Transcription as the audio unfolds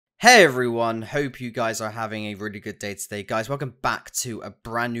Hey everyone, hope you guys are having a really good day today. Guys, welcome back to a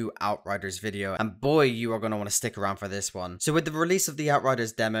brand new Outriders video, and boy, you are going to want to stick around for this one. So with the release of the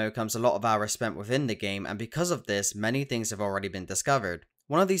Outriders demo comes a lot of hours spent within the game, and because of this, many things have already been discovered.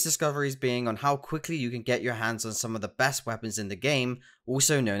 One of these discoveries being on how quickly you can get your hands on some of the best weapons in the game,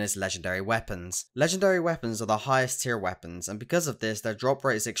 also known as legendary weapons. Legendary weapons are the highest tier weapons, and because of this, their drop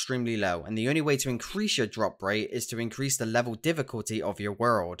rate is extremely low, and the only way to increase your drop rate is to increase the level difficulty of your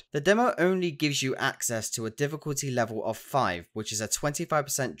world. The demo only gives you access to a difficulty level of 5, which is a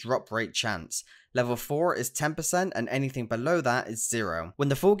 25% drop rate chance. Level 4 is 10% and anything below that is 0. When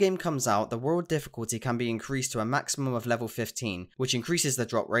the full game comes out, the world difficulty can be increased to a maximum of level 15, which increases the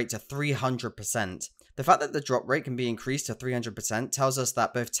drop rate to 300%. The fact that the drop rate can be increased to 300% tells us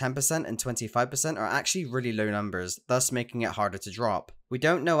that both 10% and 25% are actually really low numbers, thus making it harder to drop. We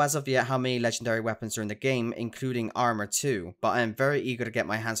don't know as of yet how many legendary weapons are in the game, including armor too, but I am very eager to get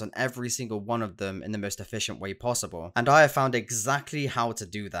my hands on every single one of them in the most efficient way possible. And I have found exactly how to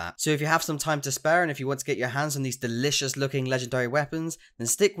do that. So if you have some time to spare and if you want to get your hands on these delicious looking legendary weapons, then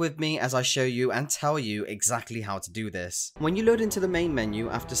stick with me as I show you and tell you exactly how to do this. When you load into the main menu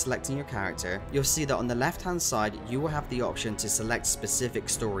after selecting your character, you'll see that on the left hand side you will have the option to select specific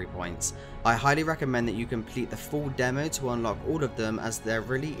story points. I highly recommend that you complete the full demo to unlock all of them, as there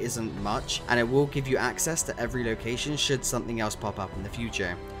really isn't much, and it will give you access to every location should something else pop up in the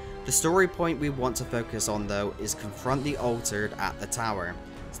future. The story point we want to focus on though is confront the Altered at the tower.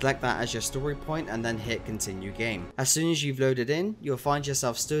 Select that as your story point and then hit continue game. As soon as you've loaded in, you'll find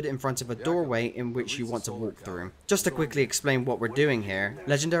yourself stood in front of a doorway in which you want to walk through. Just to quickly explain what we're doing here,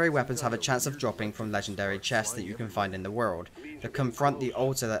 legendary weapons have a chance of dropping from legendary chests that you can find in the world. The confront the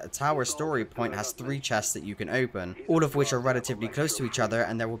Altered at a tower story point has 3 chests that you can open, all of which are relatively close to each other,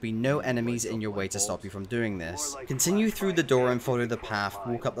 and there will be no enemies in your way to stop you from doing this. Continue through the door and follow the path,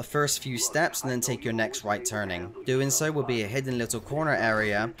 walk up the first few steps and then take your next right turning. Doing so will be a hidden little corner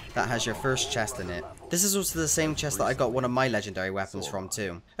area that has your first chest in it. This is also the same chest that I got one of my legendary weapons from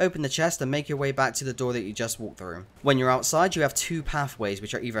too. Open the chest and make your way back to the door that you just walked through. When you're outside, you have 2 pathways,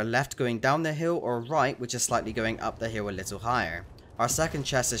 which are either left going down the hill or right, which is slightly going up the hill a little higher. Our second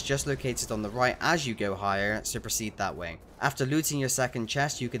chest is just located on the right as you go higher, so proceed that way. After looting your second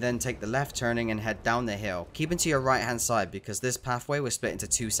chest, you can then take the left turning and head down the hill, keeping to your right hand side because this pathway was split into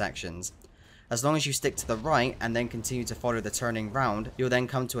 2 sections. As long as you stick to the right and then continue to follow the turning round, you'll then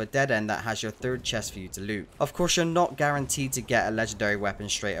come to a dead end that has your third chest for you to loot. Of course, you're not guaranteed to get a legendary weapon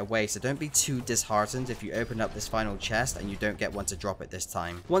straight away, so don't be too disheartened if you open up this final chest and you don't get one to drop it this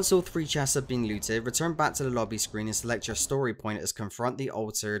time. Once all 3 chests have been looted, return back to the lobby screen and select your story point as confront the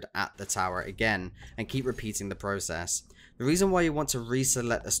Altered at the tower again, and keep repeating the process. The reason why you want to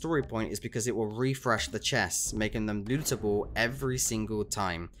reselect the story point is because it will refresh the chests, making them lootable every single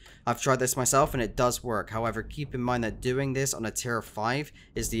time. I've tried this myself and it does work, however keep in mind that doing this on a tier 5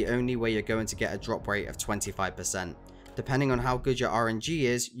 is the only way you're going to get a drop rate of 25%. Depending on how good your RNG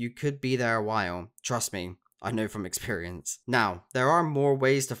is, you could be there a while. Trust me, I know from experience. Now, there are more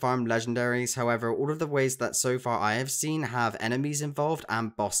ways to farm legendaries, however all of the ways that so far I have seen have enemies involved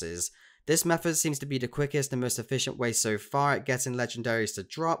and bosses. This method seems to be the quickest and most efficient way so far at getting legendaries to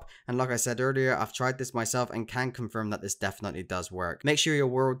drop, and like I said earlier, I've tried this myself and can confirm that this definitely does work. Make sure your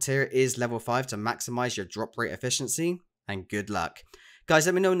world tier is level 5 to maximize your drop rate efficiency, and good luck. Guys,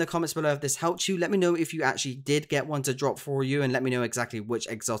 let me know in the comments below if this helped you. Let me know if you actually did get one to drop for you, and let me know exactly which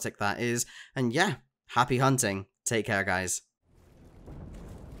exotic that is. And yeah, happy hunting. Take care, guys.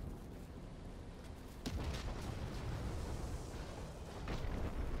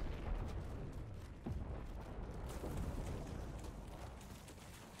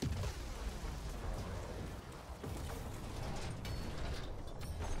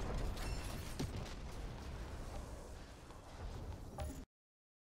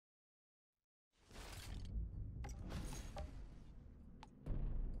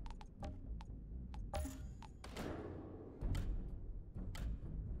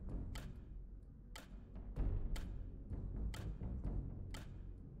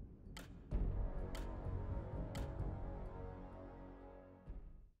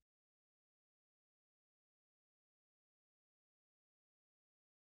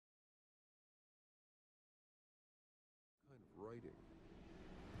 Writing.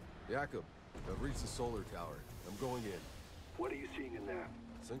 Jakob, I've reached the solar tower. I'm going in. What are you seeing in there?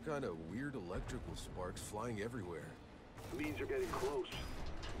 Some kind of weird electrical sparks flying everywhere. Means you're getting close.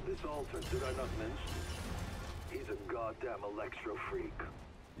 This Altered, did I not mention? He's a goddamn electro freak.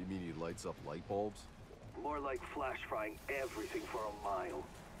 You mean he lights up light bulbs? More like flash frying everything for a mile.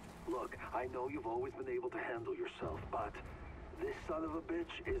 Look, I know you've always been able to handle yourself, but This son of a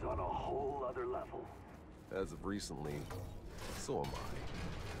bitch is on a whole other level. As of recently, so am I.